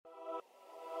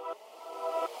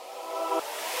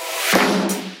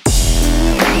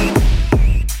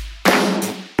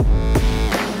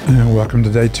Welcome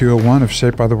to day 201 of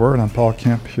Shaped by the Word. I'm Paul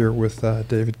Kemp here with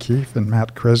David Keefe and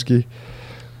Matt Kresge.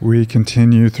 We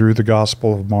continue through the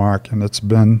Gospel of Mark, and it's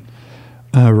been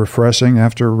refreshing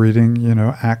after reading,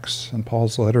 Acts and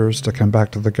Paul's letters to come back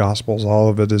to the Gospels. All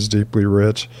of it is deeply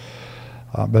rich,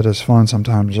 but it's fun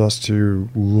sometimes just to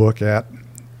look at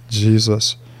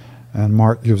Jesus. And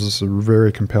Mark gives us a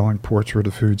very compelling portrait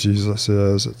of who Jesus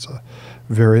is. It's a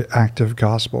very active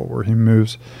gospel where he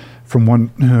moves from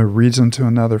one region to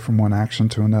another, from one action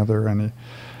to another, and he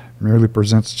merely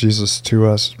presents Jesus to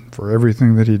us for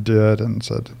everything that he did and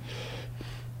said,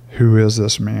 who is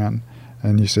this man?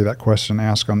 And you see that question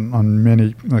asked on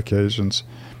many occasions,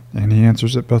 and he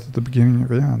answers it both at the beginning and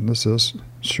the end. This is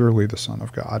surely the Son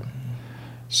of God.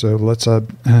 So let's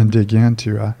dig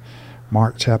into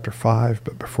Mark chapter 5,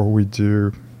 but before we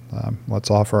do,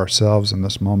 let's offer ourselves in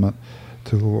this moment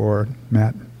to the Lord.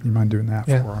 Matt, you mind doing that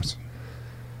for us?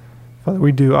 Father,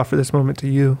 we do offer this moment to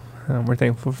you. We're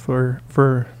thankful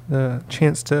for the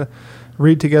chance to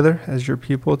read together as your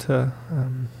people, to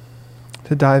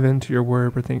dive into your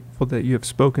word. We're thankful that you have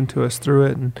spoken to us through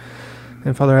it.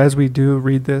 And Father, as we do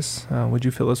read this, would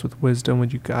you fill us with wisdom?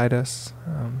 Would you guide us?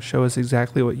 Show us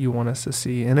exactly what you want us to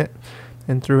see in it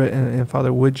and through it. And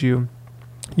Father, would you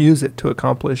use it to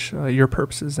accomplish your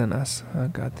purposes in us?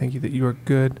 God, thank you that you are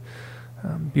good.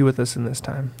 Be with us in this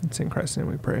time. It's in Christ's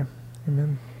name we pray.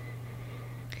 Amen.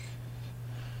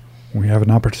 We have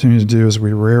an opportunity to do as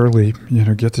we rarely,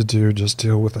 get to do, just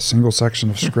deal with a single section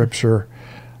of Scripture.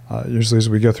 Usually as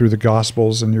we go through the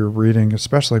Gospels and you're reading,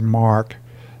 especially Mark,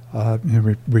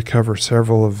 we cover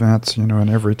several events, in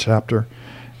every chapter.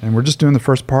 And we're just doing the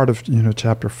first part of,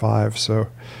 chapter 5. So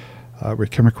we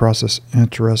come across this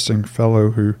interesting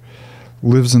fellow who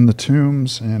lives in the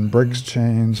tombs and breaks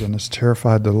chains and is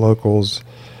terrified to locals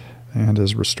and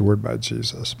is restored by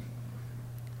Jesus.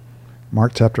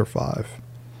 Mark chapter 5.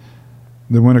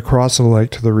 They went across the lake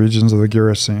to the regions of the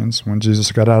Gerasenes. When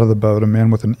Jesus got out of the boat, a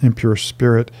man with an impure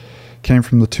spirit came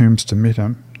from the tombs to meet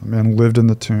him. The man lived in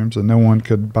the tombs, and no one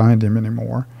could bind him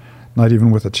anymore, not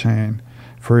even with a chain,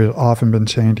 for he had often been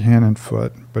chained hand and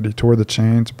foot, but he tore the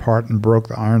chains apart and broke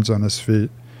the irons on his feet.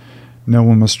 No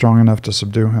one was strong enough to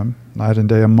subdue him. Night and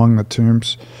day among the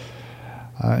tombs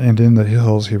and in the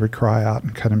hills he would cry out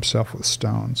and cut himself with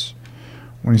stones.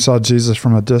 When he saw Jesus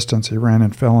from a distance, he ran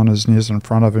and fell on his knees in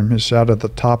front of him. He shouted at the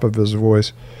top of his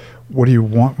voice, "What do you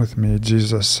want with me,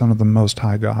 Jesus, Son of the Most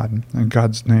High God? In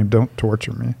God's name, don't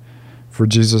torture me." For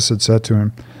Jesus had said to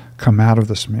him, "Come out of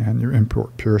this man, you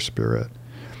impure spirit."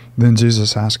 Then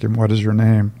Jesus asked him, "What is your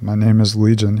name?" "My name is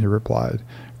Legion," he replied,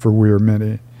 "for we are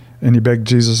many." And he begged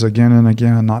Jesus again and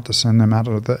again not to send them out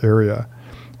of the area.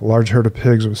 A large herd of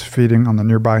pigs was feeding on the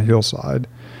nearby hillside.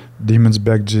 Demons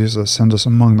begged Jesus, "Send us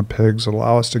among the pigs,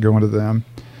 allow us to go into them."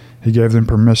 He gave them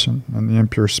permission, and the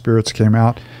impure spirits came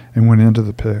out and went into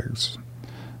the pigs.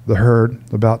 The herd,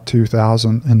 about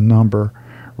 2,000 in number,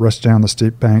 rushed down the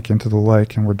steep bank into the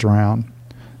lake and were drowned.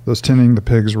 Those tending the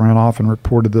pigs ran off and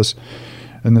reported this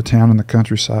in the town and the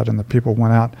countryside, and the people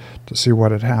went out to see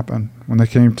what had happened. When they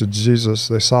came to Jesus,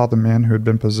 they saw the man who had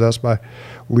been possessed by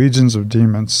legions of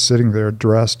demons sitting there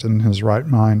dressed in his right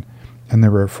mind, and they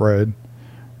were afraid.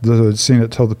 Those who had seen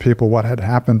it told the people what had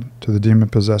happened to the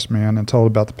demon-possessed man and told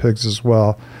about the pigs as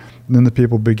well. And then the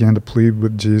people began to plead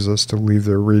with Jesus to leave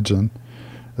their region.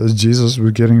 As Jesus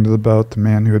was getting into the boat, the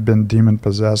man who had been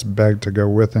demon-possessed begged to go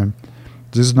with him.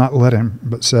 Jesus did not let him,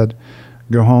 but said,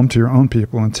 "Go home to your own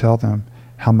people and tell them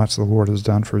how much the Lord has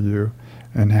done for you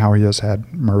and how he has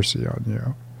had mercy on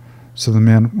you." So the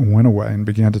man went away and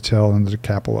began to tell in the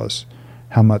Decapolis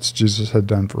how much Jesus had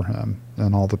done for him,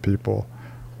 and all the people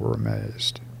were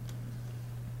amazed.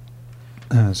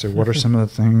 So what are some of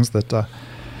the things that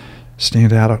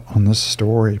stand out on this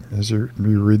story as you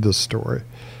read this story?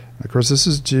 Of course, this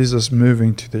is Jesus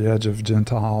moving to the edge of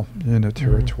Gentile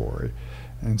territory.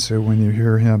 And so when you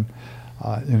hear him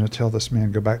tell this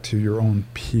man, "Go back to your own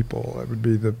people," it would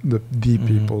be the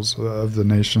peoples of the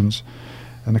nations.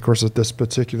 And of course, at this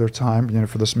particular time,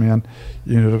 for this man,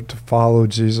 to follow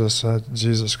Jesus,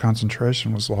 Jesus'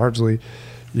 concentration was largely,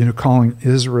 calling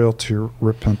Israel to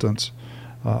repentance.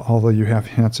 Although you have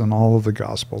hints in all of the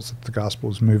Gospels that the Gospel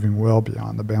is moving well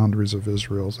beyond the boundaries of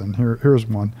Israel's. And here's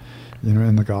one,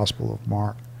 in the Gospel of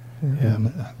Mark,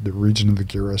 in the region of the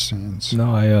Gerasenes.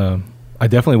 No, I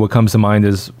definitely, what comes to mind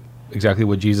is exactly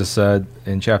what Jesus said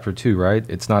in chapter 2, right?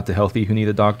 It's not the healthy who need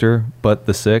a doctor, but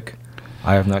the sick.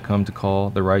 I have not come to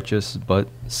call the righteous, but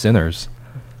sinners.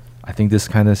 I think this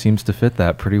kind of seems to fit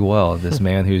that pretty well. This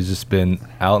man who's just been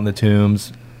out in the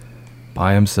tombs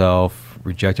by himself,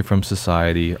 rejected from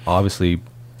society, obviously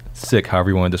sick,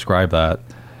 however you want to describe that.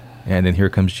 And then here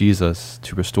comes Jesus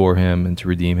to restore him and to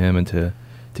redeem him and to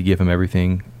give him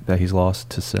everything that he's lost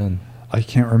to sin. I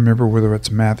can't remember whether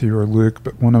it's Matthew or Luke,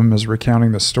 but one of them is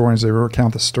recounting the story. As they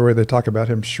recount the story, they talk about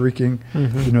him shrieking,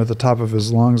 at the top of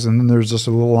his lungs. And then there's just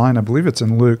a little line, I believe it's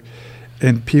in Luke,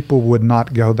 and people would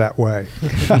not go that way.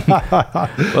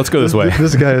 Let's go this way.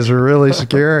 This guy is really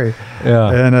scary. Yeah.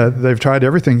 And they've tried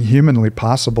everything humanly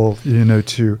possible,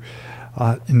 to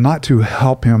not to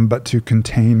help him, but to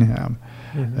contain him.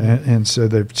 And so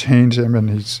they've changed him, and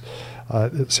he's.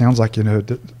 It sounds like,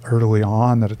 early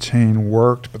on that a chain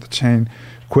worked, but the chain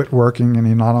quit working, and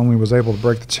he not only was able to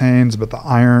break the chains, but the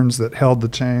irons that held the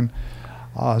chain.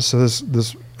 So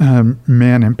this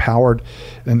man empowered,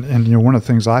 and one of the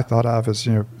things I thought of is,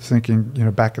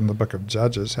 thinking, back in the book of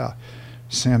Judges, how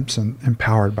Samson,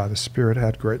 empowered by the Spirit,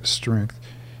 had great strength.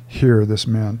 Here, this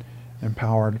man,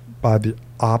 empowered by the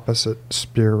opposite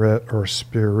spirit or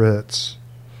spirits,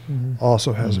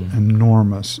 also has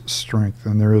enormous strength,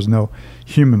 and there is no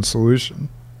human solution.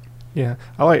 Yeah,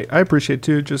 I appreciate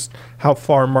too just how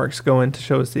far Mark's going to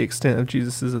show us the extent of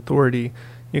Jesus' authority.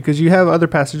 Because you have other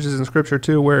passages in Scripture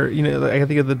too, where I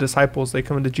think of the disciples. They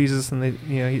come into Jesus and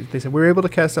they said, "We were able to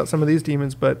cast out some of these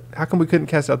demons, but how come we couldn't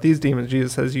cast out these demons?"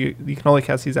 Jesus says, "You can only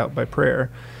cast these out by prayer."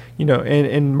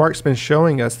 And Mark's been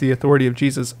showing us the authority of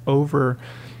Jesus over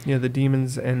the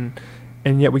demons,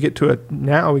 and yet we get to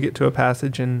a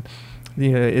passage, and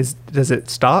does it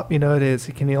stop?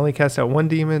 Can he only cast out one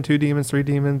demon, 2 demons, 3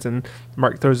 demons? And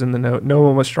Mark throws in the note, no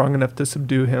one was strong enough to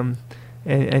subdue him,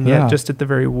 and yet just at the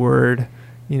very word,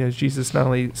 Jesus not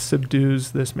only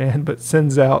subdues this man, but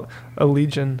sends out a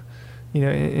legion,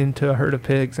 into a herd of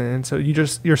pigs. And so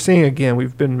you're seeing again,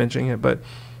 we've been mentioning it, but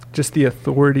just the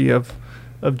authority of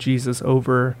Jesus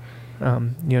over,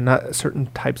 not certain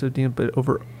types of demons, but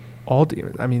over all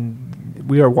demons. I mean,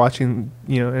 we are watching,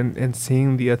 and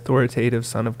seeing the authoritative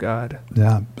Son of God.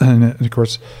 Yeah, and of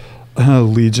course,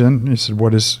 Legion. He said,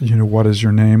 "What is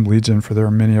your name, Legion? For there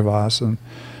are many of us."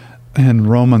 And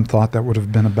Roman thought that would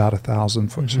have been about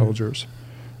 1,000-foot soldiers.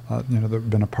 That have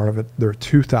been a part of it. There are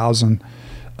 2,000.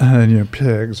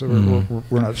 Pigs.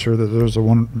 We're not sure that there's a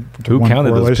one. Who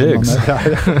counted those pigs?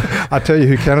 I tell you,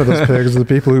 who counted those pigs? The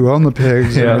people who own the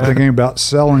pigs and are thinking about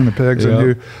selling the pigs, and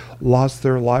who lost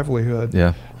their livelihood.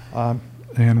 Yeah.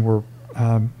 And were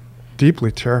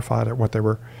deeply terrified at what they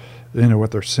were,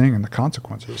 what they're seeing and the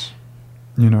consequences,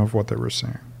 of what they were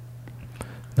seeing.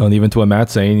 And even to what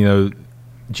Matt's saying,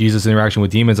 Jesus' interaction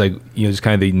with demons, just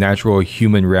kind of the natural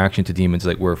human reaction to demons,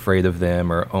 like we're afraid of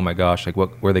them, or oh my gosh, like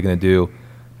what are they going to do?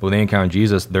 But when they encounter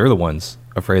Jesus, they're the ones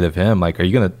afraid of him. Like, are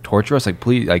you going to torture us? Like,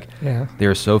 please,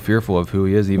 they're so fearful of who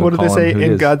he is. Even what did they say?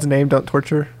 In God's name, don't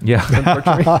torture. Yeah, don't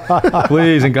torture me.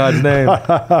 Please, in God's name.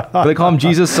 But they call him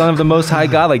Jesus, Son of the Most High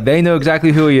God. Like, they know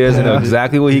exactly who he is and know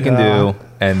exactly what he can do,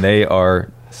 and they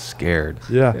are scared.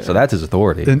 Yeah. So that's his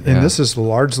authority. And this is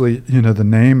largely, the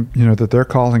name, that they're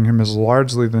calling him is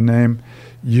largely the name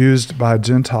used by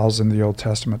Gentiles in the Old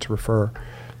Testament to refer,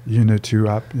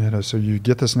 to, so you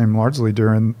get this name largely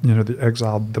during, the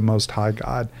exile, the Most High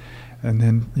God. And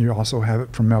then you also have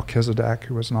it from Melchizedek,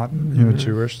 who was not,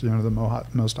 Jewish, the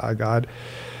Most High God.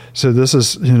 So this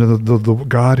is, the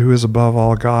God who is above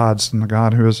all gods, and the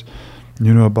God who is,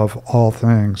 above all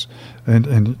things.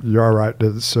 And you're right.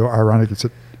 It's so ironic. It's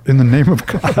in the name of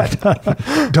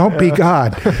God. Don't be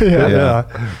God.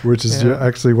 Which is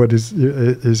actually what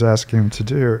he's asking him to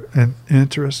do. And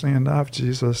interesting enough,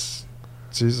 Jesus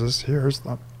hears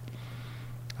them.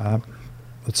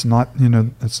 It's not,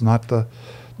 it's not the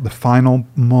final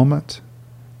moment.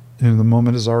 The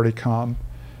moment has already come.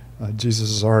 Jesus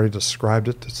has already described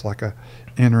it. It's like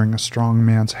entering a strong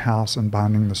man's house and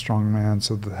binding the strong man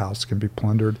so the house can be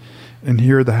plundered. And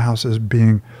here the house is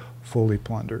being fully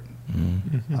plundered.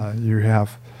 Mm-hmm. You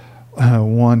have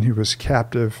one who was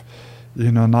captive,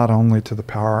 not only to the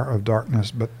power of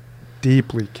darkness, but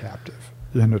deeply captive,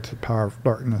 to the power of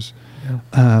darkness,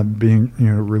 being,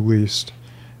 released.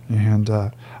 And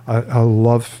I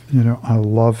love,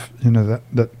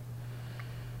 that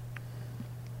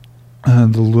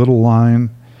the little line.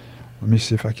 Let me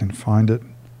see if I can find it.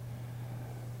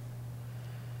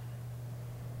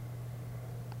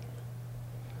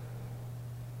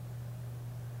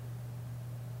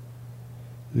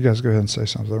 You guys go ahead and say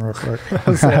something real quick.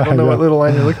 I don't know what little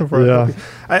line you're looking for. Yeah.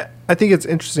 I think it's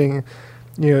interesting,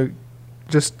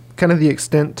 just kind of the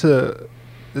extent to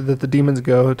that the demons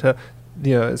go to,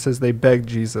 it says they beg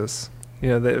Jesus.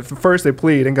 First they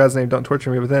plead, in God's name, don't torture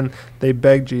me, but then they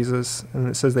beg Jesus, and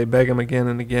it says they beg him again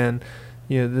and again.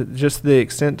 Just the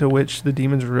extent to which the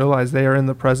demons realize they are in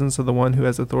the presence of the one who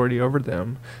has authority over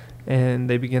them, and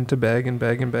they begin to beg and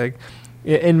beg and beg.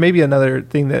 And maybe another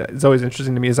thing that is always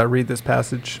interesting to me as I read this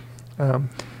passage,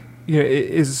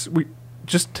 is we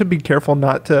just to be careful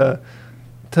not to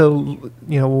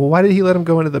well, why did he let him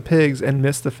go into the pigs and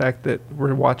miss the fact that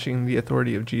we're watching the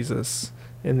authority of Jesus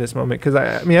in this moment? Because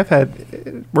I've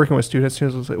had working with students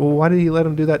will say, well, why did he let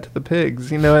him do that to the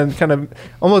pigs? And kind of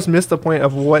almost miss the point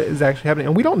of what is actually happening,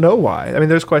 and we don't know why.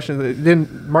 There's questions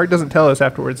that Mark doesn't tell us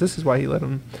afterwards. This is why he let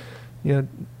him,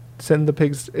 send the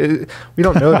pigs. We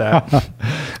don't know that.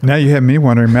 Now you have me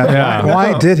wondering, Matt,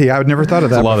 why did he? I would never thought of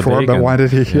that before, but why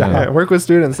did he? Yeah. Work with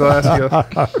students. They'll ask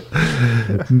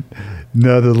you.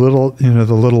 No, the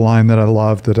little line that I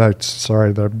love that I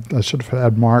should have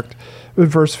had marked. In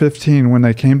verse 15, when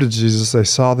they came to Jesus, they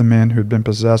saw the man who had been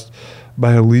possessed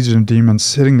by a legion of demons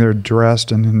sitting there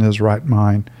dressed and in his right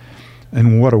mind.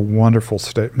 And what a wonderful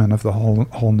statement of the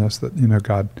wholeness that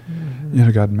God,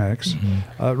 God makes.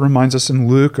 Mm-hmm. It reminds us in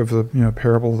Luke of the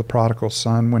parable of the prodigal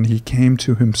son when he came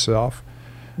to himself.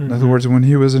 Mm-hmm. In other words, when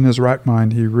he was in his right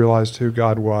mind, he realized who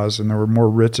God was, and there were more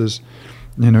riches,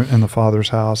 in the Father's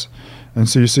house. And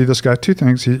so you see this guy, two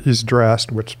things. He's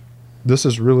dressed, which this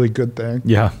is really good thing.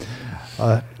 Yeah.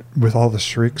 With all the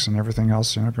shrieks and everything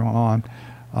else going on.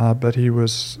 But he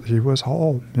was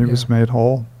whole. He was made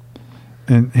whole.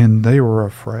 And they were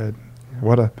afraid.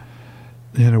 What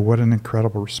an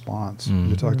incredible response. Mm-hmm.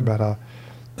 You talked about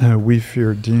how we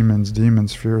fear demons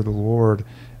fear the Lord,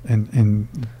 and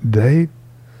they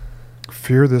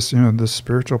fear this, this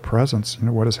spiritual presence,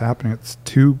 what is happening. It's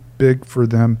too big for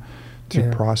them to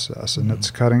process, and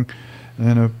it's cutting,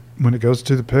 when it goes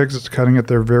to the pigs, it's cutting at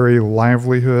their very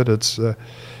livelihood. It's,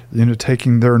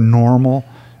 taking their normal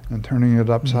and turning it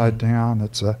upside down.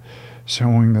 It's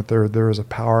showing that there is a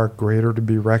power greater to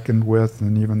be reckoned with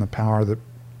than even the power that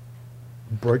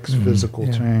breaks physical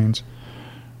chains.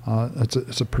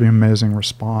 It's a pretty amazing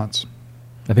response.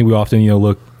 I think we often,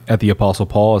 look at the Apostle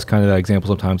Paul as kind of that example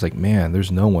sometimes, like, man,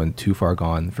 there's no one too far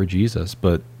gone for Jesus.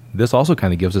 But this also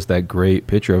kind of gives us that great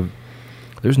picture of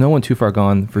there's no one too far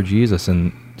gone for Jesus,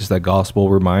 and just that gospel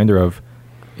reminder of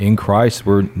in Christ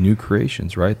we're new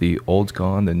creations, right? The old's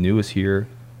gone, the new is here.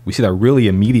 We see that really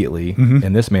immediately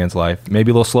in this man's life, maybe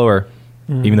a little slower,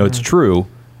 even though it's true,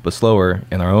 but slower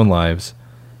in our own lives,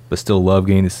 but still love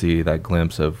getting to see that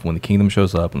glimpse of when the kingdom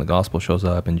shows up and the gospel shows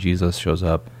up and Jesus shows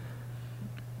up,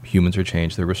 humans are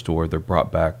changed, they're restored, they're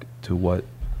brought back to what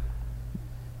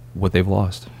they've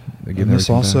lost. And this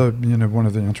also, one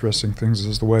of the interesting things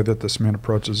is the way that this man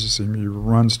approaches this. He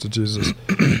runs to Jesus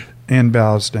and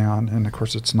bows down. And of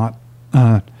course, it's not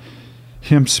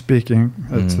him speaking;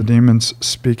 it's the demons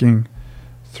speaking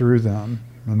through them.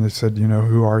 And they said,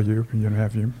 "Who are you? We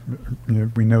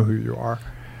know who you are,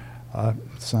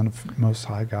 Son of Most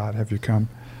High God. Have you come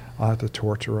to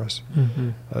torture us?" Mm-hmm.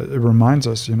 It reminds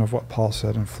us, of what Paul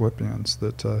said in Philippians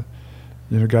that.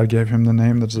 God gave him the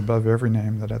name that's above every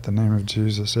name, that at the name of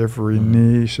Jesus, every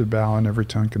knee should bow and every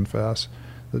tongue confess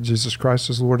that Jesus Christ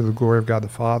is Lord, of the glory of God the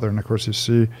Father. And of course, you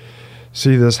see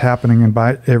this happening, and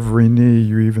by every knee,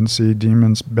 you even see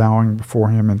demons bowing before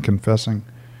him and confessing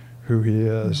who he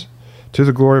is to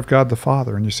the glory of God the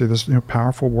Father. And you see this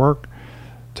powerful work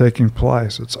taking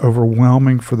place. It's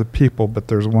overwhelming for the people, but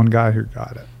there's one guy who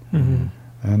got it. Mm-hmm.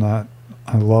 And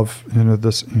I love,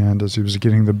 this end as he was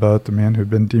getting the boat, the man who'd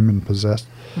been demon possessed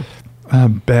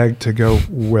begged to go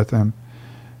with him,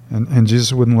 and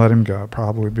Jesus wouldn't let him go,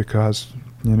 probably because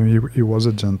he was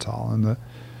a Gentile, and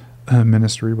the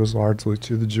ministry was largely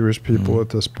to the Jewish people at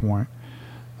this point.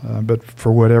 But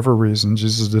for whatever reason,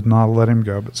 Jesus did not let him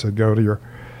go, but said, "Go to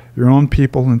your own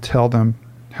people and tell them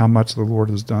how much the Lord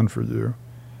has done for you,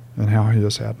 and how He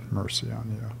has had mercy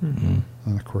on you." Mm-hmm.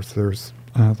 And of course, there's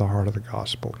the heart of the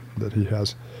gospel, that He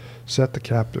has set the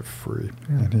captive free,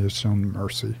 and He has shown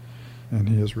mercy, and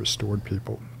He has restored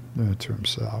people to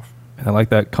Himself. And I like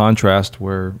that contrast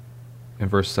where in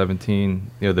verse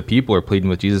 17, the people are pleading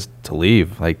with Jesus to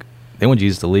leave. Like, they want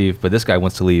Jesus to leave, but this guy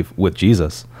wants to leave with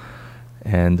Jesus.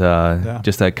 And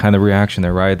just that kind of reaction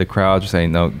there, right? The crowds are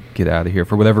saying, "No, get out of here,"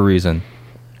 for whatever reason.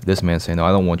 This man's saying, "No,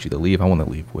 I don't want you to leave. I want to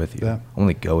leave with you. I want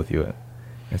to go with you."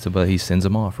 And so, but he sends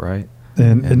him off, right?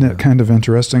 And isn't it kind of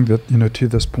interesting that, to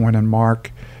this point in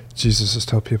Mark, Jesus has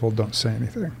told people, don't say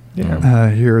anything.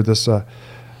 Here, this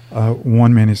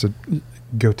one man, he said,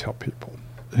 "Go tell people,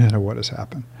 what has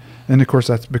happened." And of course,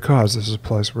 that's because this is a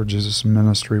place where Jesus'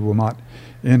 ministry will not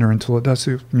enter until it does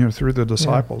through the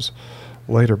disciples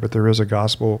later. But there is a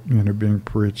gospel, being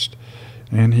preached.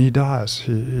 And he does.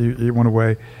 He went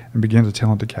away and began to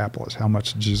tell Decapolis how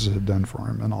much Jesus had done for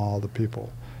him, and all the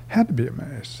people had to be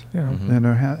amazed. Yeah.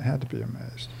 Had to be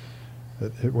amazed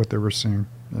at what they were seeing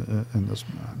in this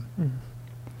man.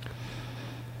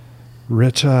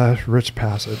 Rich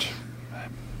passage.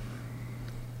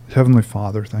 Heavenly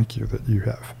Father, thank you that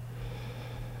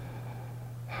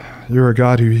you're a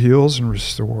God who heals and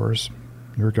restores.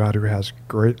 You're a God who has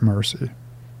great mercy.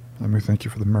 And we thank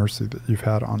you for the mercy that you've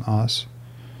had on us.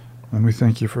 And we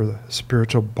thank you for the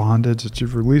spiritual bondage that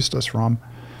you've released us from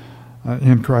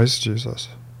in Christ Jesus.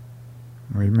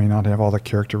 We may not have all the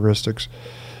characteristics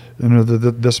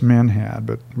that this man had,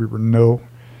 but we were no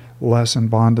less in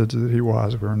bondage than he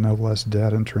was. We were no less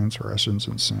dead in transgressions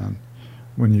and sin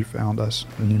when you found us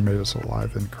and you made us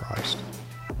alive in Christ.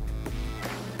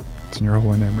 It's in your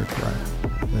holy name we pray.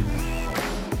 Amen.